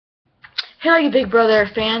Hey, all you Big Brother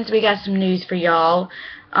fans, we got some news for y'all.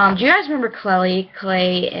 Do you guys remember Clelli,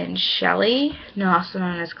 Clay, and Shelly? No, also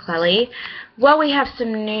known as Clelli. Well, we have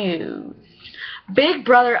some news. Big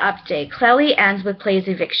Brother update. Clelli ends with Clay's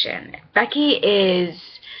eviction. Becky is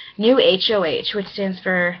new HoH, which stands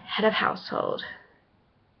for Head of Household.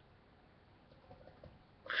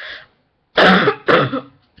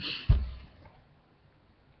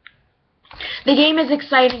 The game is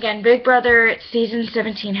exciting again. Big Brother Season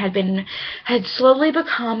 17 had slowly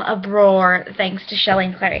become a roar thanks to Shelly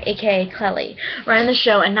and Clary, aka Clelli, running the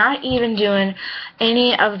show and not even doing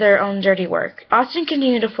any of their own dirty work. Austin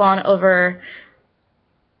continued to fawn over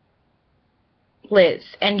Liz,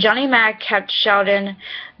 and Johnny Mac kept shouting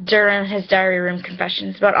during his diary room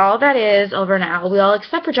confessions. But all that is over now. We all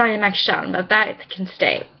except for Johnny Mac shouting, but that can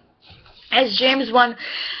stay. As James won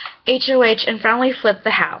HoH and finally flipped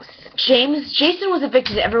the house. Jason was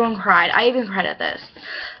evicted. Everyone cried. I even cried at this.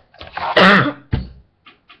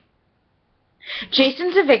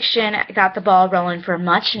 Jason's eviction got the ball rolling for a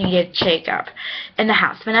much-needed shake-up in the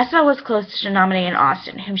house. Vanessa was close to nominating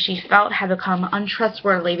Austin, whom she felt had become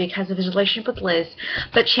untrustworthy because of his relationship with Liz,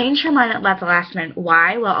 but changed her mind at the last minute.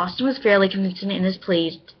 Why? Well, Austin was fairly convincing in his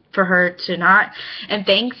plea for her to not, and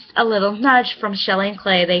thanks a little nudge from Shelly and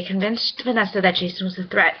Clay, they convinced Vanessa that Jason was a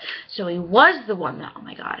threat. So he was the one that, oh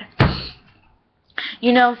my god.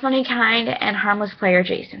 You know, funny, kind, and harmless player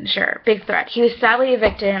Jason, sure, big threat. He was sadly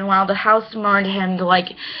evicted, and while the house mourned him like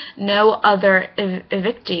no other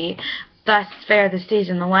evictee thus far this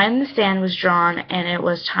season, the line in the sand was drawn, and it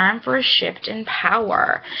was time for a shift in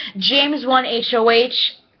power. James won HoH.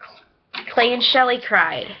 Clay and Shelly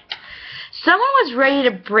cried. Someone was ready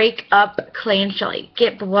to break up Clay and Shelly,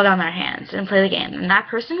 get blood on their hands, and play the game, and that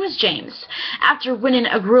person was James. After winning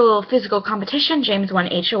a grueling physical competition, James won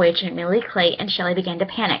HoH, and immediately Clay and Shelly began to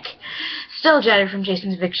panic. Still jetted from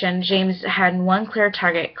Jason's eviction, James had one clear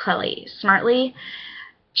target, Clelli. Smartly,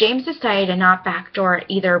 James decided to not backdoor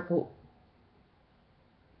either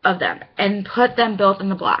of them and put them both in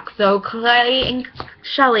the block, though Clay and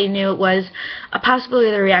Shelly knew it was a possibility.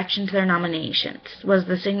 The reaction to their nominations was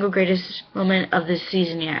the single greatest moment of this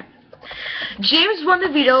season yet. James won the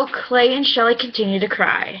veto. Clay and Shelly continued to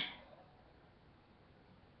cry.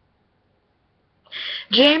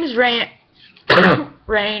 James' reign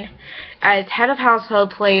as head of household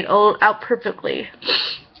played out perfectly.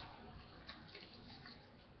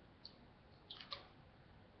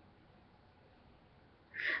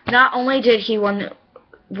 Not only did he win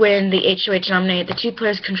the HoH nominate the two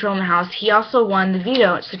players controlling the house, he also won the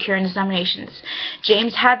veto, securing his nominations.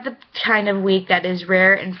 James had the kind of week that is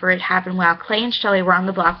rare, and for it happened while Clay and Shelly were on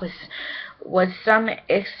the block with some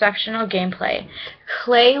exceptional gameplay.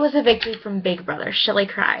 Clay was evicted from Big Brother. Shelly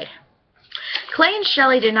cried. Clay and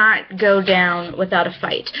Shelly did not go down without a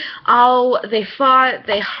fight. Oh, they fought,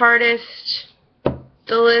 they hardest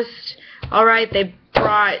the list. Alright, they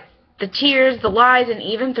brought the tears, the lies, and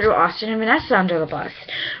even threw Austin and Vanessa under the bus.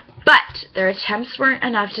 But their attempts weren't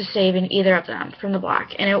enough to save either of them from the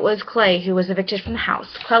block, and it was Clay who was evicted from the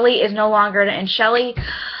house. Clelli is no longer, and Shelly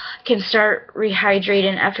can start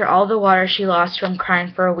rehydrating after all the water she lost from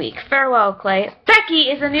crying for a week. Farewell, Clay. Becky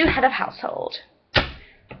is the new head of household.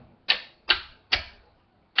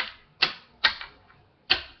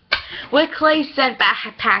 With Clay sent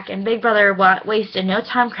back, and Big Brother wasted no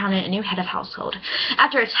time crowning a new head of household.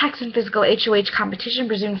 After a Texan physical HoH competition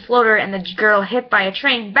presumed floater and the girl hit by a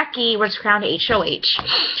train, Becky was crowned HoH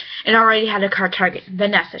and already had a card target,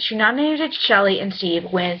 Vanessa. She nominated Shelly and Steve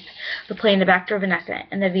with the play in the back door of Vanessa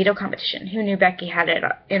in the veto competition. Who knew Becky had it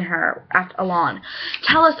in her after Alon?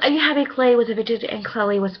 Tell us, are you happy Clay was evicted and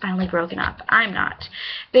Clelli was finally broken up? I'm not.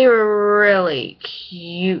 They were really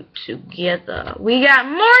cute together. We got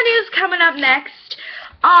more news coming up next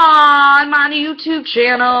on my YouTube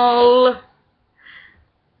channel.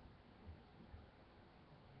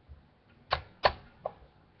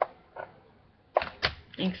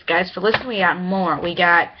 Thanks, guys, for listening. We got more. We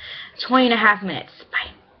got 20.5 minutes.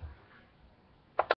 Bye.